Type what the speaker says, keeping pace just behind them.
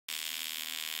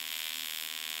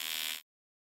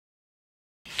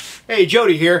Hey,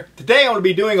 Jody here. Today I'm going to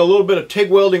be doing a little bit of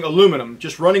TIG welding aluminum,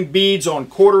 just running beads on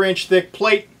 1/4 inch thick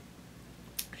plate.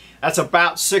 That's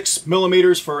about 6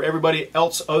 millimeters for everybody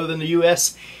else other than the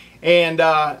US. And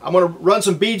I'm going to run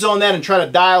some beads on that and try to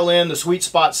dial in the sweet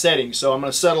spot settings. So I'm going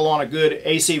to settle on a good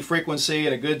AC frequency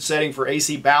and a good setting for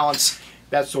AC balance,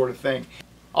 that sort of thing.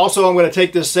 Also, I'm going to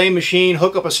take this same machine,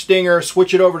 hook up a stinger,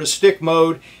 switch it over to stick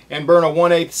mode, and burn a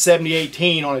 1/8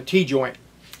 7018 on a T-joint.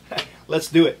 Let's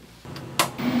do it.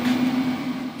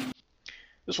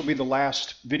 This will be the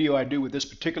last video I do with this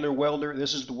particular welder.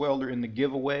 This is the welder in the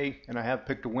giveaway, and I have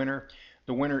picked a winner.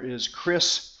 The winner is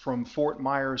Chris from Fort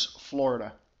Myers,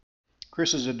 Florida.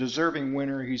 Chris is a deserving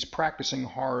winner. He's practicing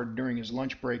hard during his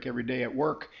lunch break every day at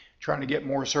work, trying to get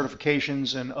more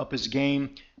certifications and up his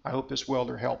game. I hope this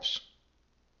welder helps.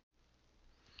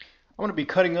 I'm going to be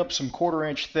cutting up some 1/4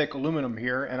 inch thick aluminum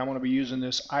here, and I'm going to be using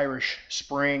this Irish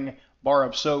Spring bar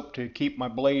of soap to keep my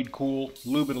blade cool,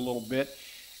 lube it a little bit.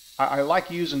 I like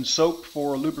using soap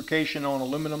for lubrication on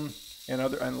aluminum and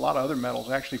a lot of other metals,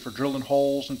 actually, for drilling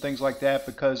holes and things like that,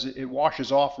 because it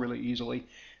washes off really easily.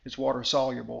 It's water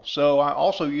soluble. So I'm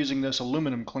also using this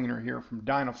aluminum cleaner here from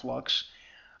Dynaflux.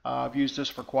 I've used this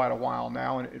for quite a while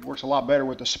now, and it works a lot better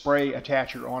with the spray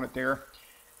attacher on it there.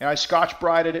 And I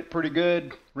Scotch-Brited it pretty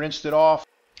good, rinsed it off,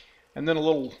 and then a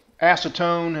little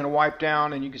acetone and a wipe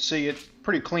down, and you can see it's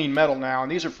pretty clean metal now.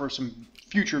 And these are for some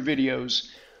future videos.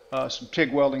 Some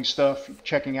TIG welding stuff,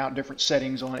 checking out different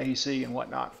settings on AC and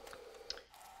whatnot.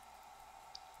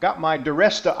 Got my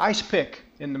Duresta ice pick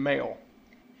in the mail,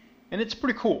 and it's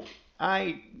pretty cool.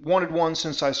 I wanted one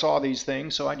since I saw these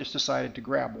things, so I just decided to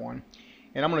grab one.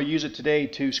 And I'm going to use it today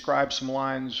to scribe some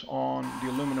lines on the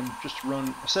aluminum, just to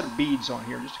run a set of beads on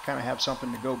here, just to kind of have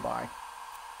something to go by.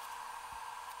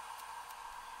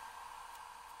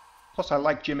 Plus, I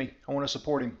like Jimmy. I want to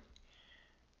support him.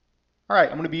 Alright,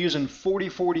 I'm going to be using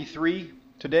 4043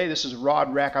 today. This is a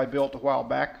rod rack I built a while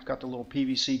back. It's got the little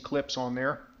PVC clips on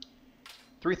there.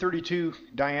 332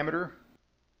 diameter.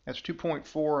 That's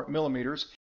 2.4 millimeters.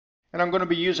 And I'm going to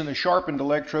be using a sharpened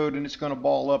electrode, and it's going to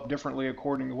ball up differently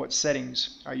according to what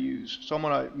settings I use. So I'm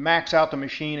going to max out the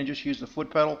machine and just use the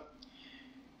foot pedal.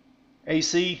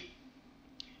 AC,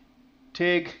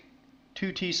 TIG,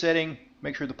 2T setting.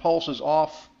 Make sure the pulse is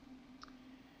off.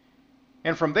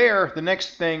 And from there, the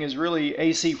next thing is really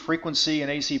AC frequency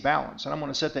and AC balance. And I'm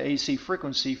going to set the AC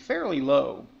frequency fairly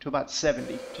low to about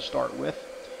 70 to start with.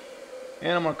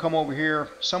 And I'm going to come over here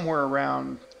somewhere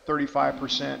around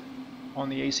 35% on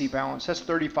the AC balance. That's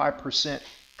 35%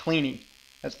 cleaning.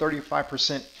 That's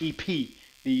 35% EP,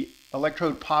 the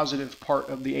electrode positive part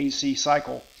of the AC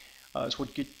cycle. It's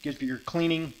what gives you your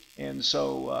cleaning. And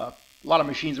so a lot of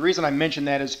machines, the reason I mention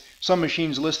that is some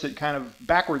machines list it kind of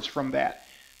backwards from that.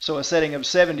 So a setting of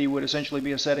 70 would essentially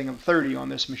be a setting of 30 on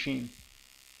this machine.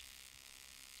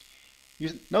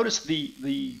 You notice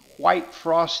the white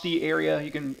frosty area.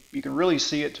 You can really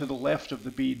see it to the left of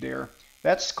the bead there.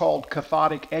 That's called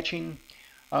cathodic etching.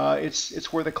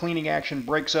 It's where the cleaning action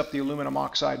breaks up the aluminum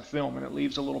oxide film, and it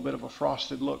leaves a little bit of a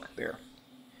frosted look there.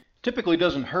 Typically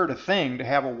doesn't hurt a thing to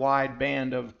have a wide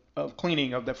band of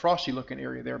cleaning of the frosty looking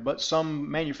area there, but some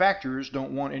manufacturers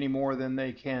don't want any more than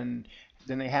they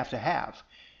have to have.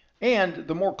 And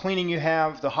the more cleaning you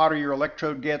have, the hotter your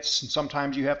electrode gets, and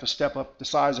sometimes you have to step up the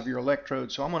size of your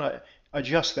electrode. So I'm going to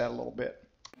adjust that a little bit.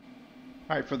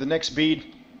 All right, for the next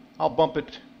bead, I'll bump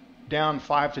it down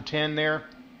 5 to 10 there.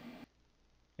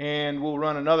 And we'll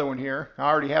run another one here. I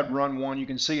already had run one. You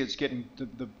can see it's getting,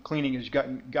 the cleaning has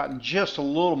gotten just a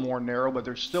little more narrow, but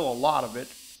there's still a lot of it.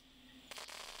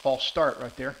 False start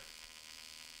right there.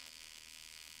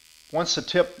 Once the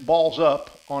tip balls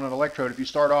up on an electrode, if you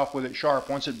start off with it sharp,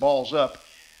 once it balls up,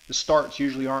 the starts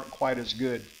usually aren't quite as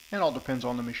good. It all depends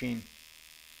on the machine.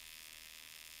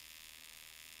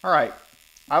 All right,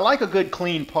 I like a good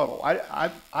clean puddle.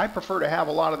 I prefer to have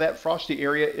a lot of that frosty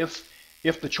area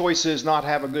if the choice is not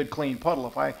have a good clean puddle.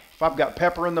 If I've got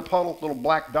pepper in the puddle, little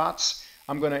black dots,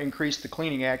 I'm going to increase the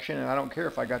cleaning action, and I don't care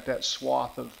if I got that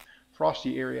swath of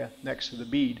frosty area next to the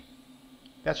bead.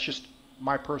 That's just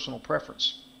my personal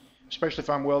preference, especially if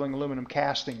I'm welding aluminum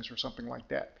castings or something like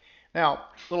that. Now,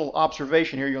 little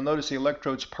observation here, you'll notice the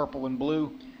electrode's purple and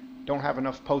blue. Don't have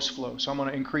enough post flow, so I'm going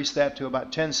to increase that to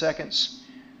about 10 seconds.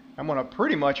 I'm going to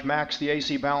pretty much max the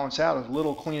AC balance out as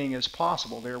little cleaning as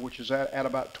possible there, which is at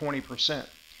about 20%.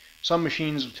 Some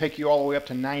machines will take you all the way up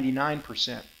to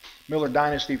 99%. Miller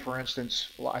Dynasty, for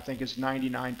instance, I think is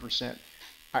 99%.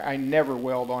 I never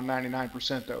weld on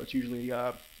 99% though. It's usually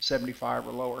 75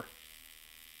 or lower.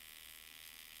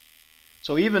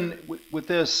 So even with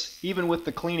this, even with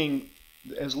the cleaning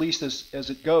as least as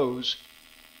it goes,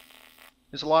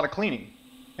 it's a lot of cleaning.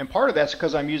 And part of that's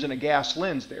because I'm using a gas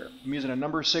lens there. I'm using a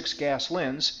number 6 gas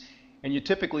lens, and you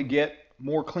typically get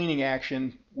more cleaning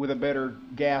action with a better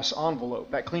gas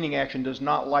envelope. That cleaning action does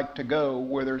not like to go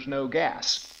where there's no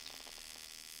gas.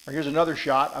 Right, here's another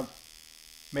shot. I've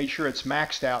made sure it's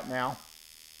maxed out now.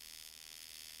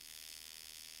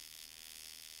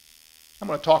 I'm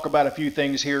going to talk about a few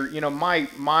things here. You know,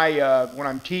 when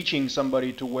I'm teaching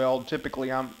somebody to weld,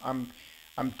 typically I'm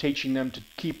teaching them to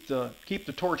keep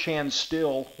the torch hand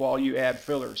still while you add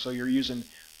filler. So you're using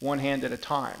one hand at a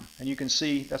time, and you can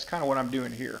see that's kind of what I'm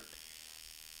doing here.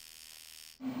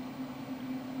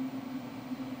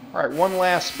 All right, one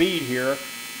last bead here.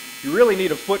 You really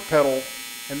need a foot pedal,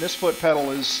 and this foot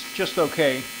pedal is just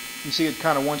okay. You can see it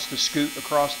kind of wants to scoot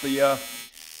across the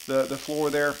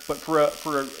floor there. But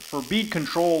for bead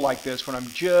control like this, when I'm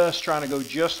just trying to go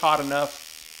just hot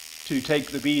enough to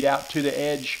take the bead out to the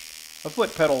edge, a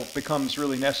foot pedal becomes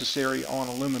really necessary on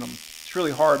aluminum. It's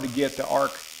really hard to get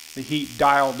the heat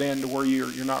dialed in to where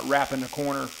you're not wrapping the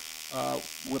corner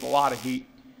with a lot of heat.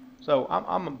 So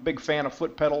I'm a big fan of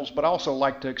foot pedals, but I also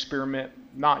like to experiment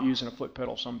not using a foot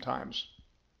pedal sometimes.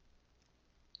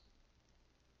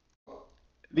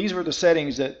 These were the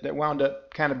settings that wound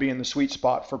up kind of being the sweet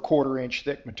spot for 1/4 inch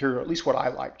thick material, at least what I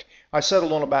liked. I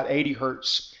settled on about 80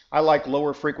 Hertz. I like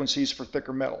lower frequencies for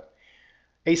thicker metal.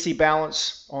 AC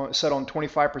balance set on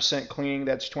 25% cleaning,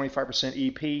 that's 25%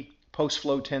 EP. Post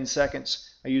flow 10 seconds.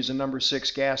 I use a number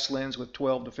 6 gas lens with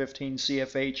 12 to 15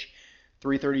 CFH.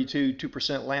 332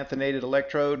 2% lanthanated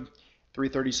electrode,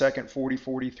 332nd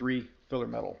 4043 filler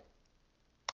metal.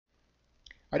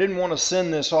 I didn't want to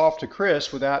send this off to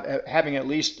Chris without having at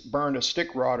least burned a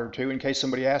stick rod or two in case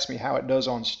somebody asked me how it does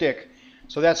on stick.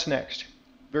 So that's next.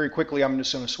 Very quickly I'm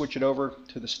just going to switch it over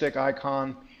to the stick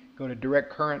icon, go to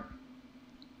direct current,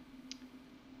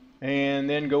 and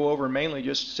then go over and mainly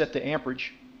just set the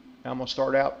amperage. I'm going to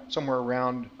start out somewhere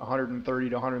around 130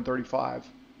 to 135.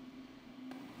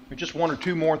 There's just one or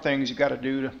two more things you got to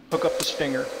do to hook up the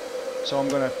stinger. So I'm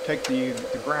going to take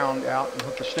the ground out and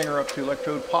hook the stinger up to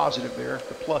electrode positive there,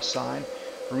 the plus sign.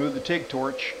 Remove the TIG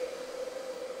torch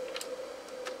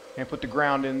and put the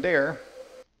ground in there.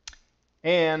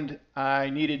 And I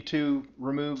needed to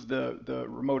remove the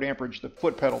remote amperage, the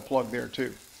foot pedal plug there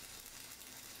too.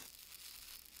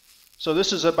 So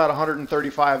this is about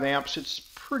 135 amps. It's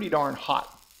pretty darn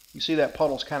hot. You see that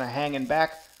puddle's kind of hanging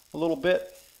back a little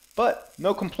bit. But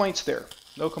no complaints there,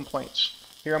 no complaints.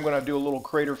 Here I'm going to do a little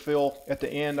crater fill at the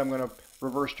end. I'm going to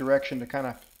reverse direction to kind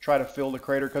of try to fill the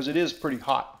crater because it is pretty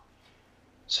hot.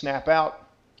 Snap out.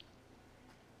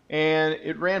 And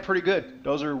it ran pretty good.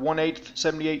 Those are 1/8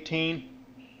 7018,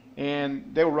 and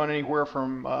they will run anywhere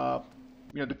from,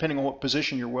 depending on what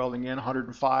position you're welding in,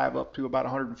 105 up to about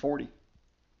 140.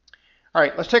 All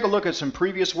right, let's take a look at some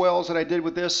previous welds that I did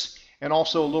with this, and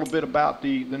also a little bit about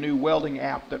the new welding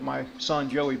app that my son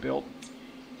Joey built.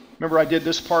 Remember I did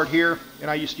this part here,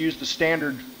 and I used to use the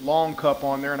standard long cup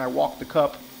on there, and I walked the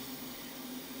cup.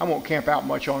 I won't camp out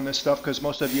much on this stuff because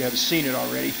most of you have seen it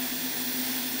already.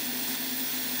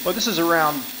 But this is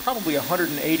around probably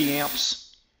 180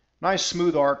 amps, nice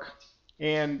smooth arc,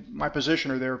 and my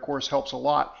positioner there of course helps a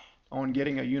lot on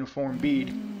getting a uniform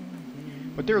bead.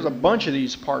 But there's a bunch of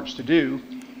these parts to do,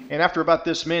 and after about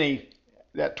this many,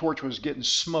 that torch was getting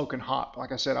smoking hot.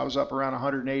 Like I said, I was up around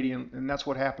 180, and that's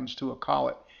what happens to a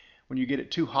collet when you get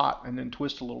it too hot and then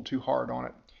twist a little too hard on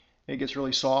it. It gets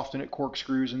really soft and it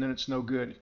corkscrews, and then it's no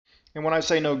good. And when I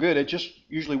say no good, it just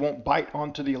usually won't bite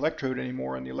onto the electrode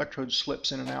anymore, and the electrode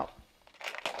slips in and out.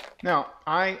 Now,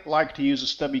 I like to use a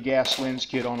Stubby Gas Lens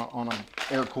Kit on an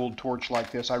air-cooled torch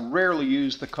like this. I rarely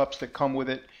use the cups that come with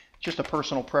it. Just a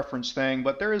personal preference thing,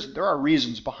 but there are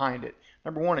reasons behind it.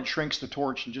 Number one, it shrinks the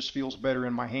torch and just feels better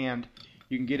in my hand.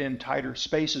 You can get in tighter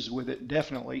spaces with it,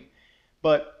 definitely.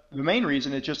 But the main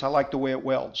reason is just I like the way it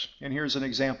welds. And here's an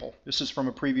example. This is from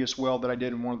a previous weld that I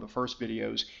did in one of the first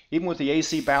videos. Even with the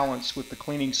AC balance, with the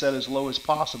cleaning set as low as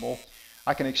possible,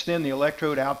 I can extend the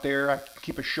electrode out there. I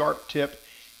keep a sharp tip.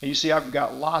 And you see I've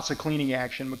got lots of cleaning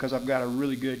action because I've got a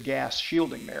really good gas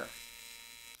shielding there.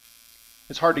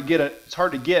 It's hard to get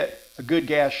a good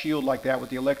gas shield like that with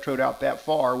the electrode out that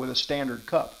far with a standard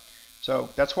cup. So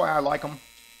that's why I like them,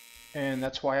 and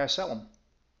that's why I sell them.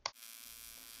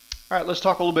 All right, let's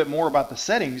talk a little bit more about the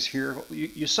settings here.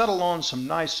 You settle on some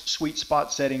nice sweet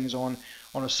spot settings on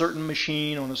a certain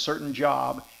machine, on a certain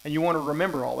job, and you want to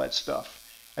remember all that stuff.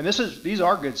 And these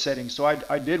are good settings, so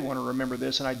I did want to remember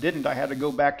this, and I didn't. I had to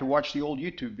go back to watch the old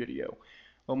YouTube video.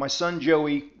 Well, my son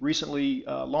Joey recently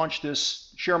launched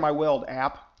this Share My Weld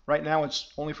app. Right now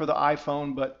it's only for the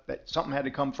iPhone, but something had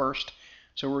to come first.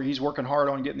 So he's working hard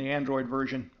on getting the Android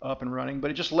version up and running,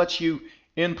 but it just lets you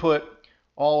input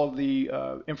all of the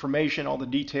information, all the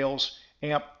details,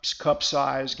 amps, cup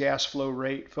size, gas flow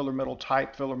rate, filler metal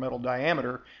type, filler metal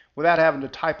diameter, without having to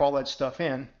type all that stuff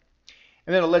in.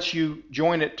 And then it lets you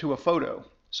join it to a photo.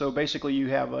 So basically you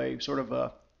have a sort of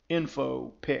a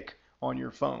info pic on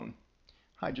your phone.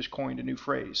 I just coined a new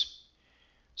phrase.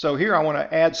 So here I want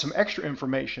to add some extra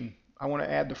information. I want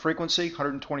to add the frequency,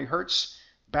 120 Hertz,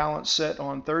 balance set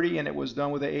on 30, and it was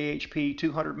done with the AHP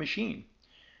 200 machine.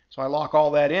 So I lock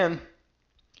all that in,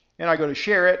 and I go to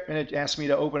share it, and it asks me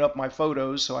to open up my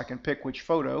photos so I can pick which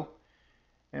photo.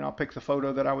 And I'll pick the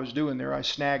photo that I was doing there. I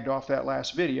snagged off that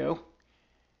last video.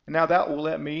 And now that will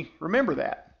let me remember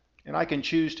that. And I can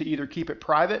choose to either keep it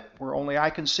private, where only I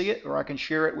can see it, or I can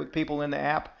share it with people in the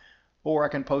app, or I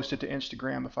can post it to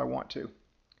Instagram if I want to.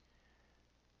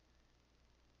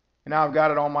 And now I've got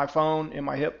it on my phone, in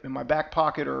my hip, in my back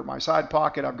pocket or my side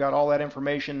pocket. I've got all that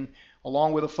information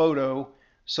along with a photo,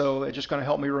 so it's just going to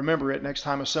help me remember it next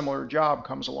time a similar job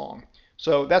comes along.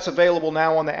 So that's available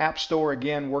now on the App Store.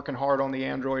 Again, working hard on the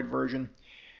Android version.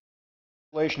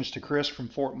 Congratulations to Chris from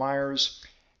Fort Myers,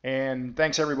 and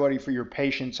thanks everybody for your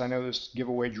patience. I know this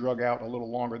giveaway drug out a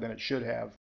little longer than it should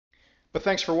have. But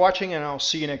thanks for watching, and I'll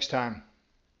see you next time.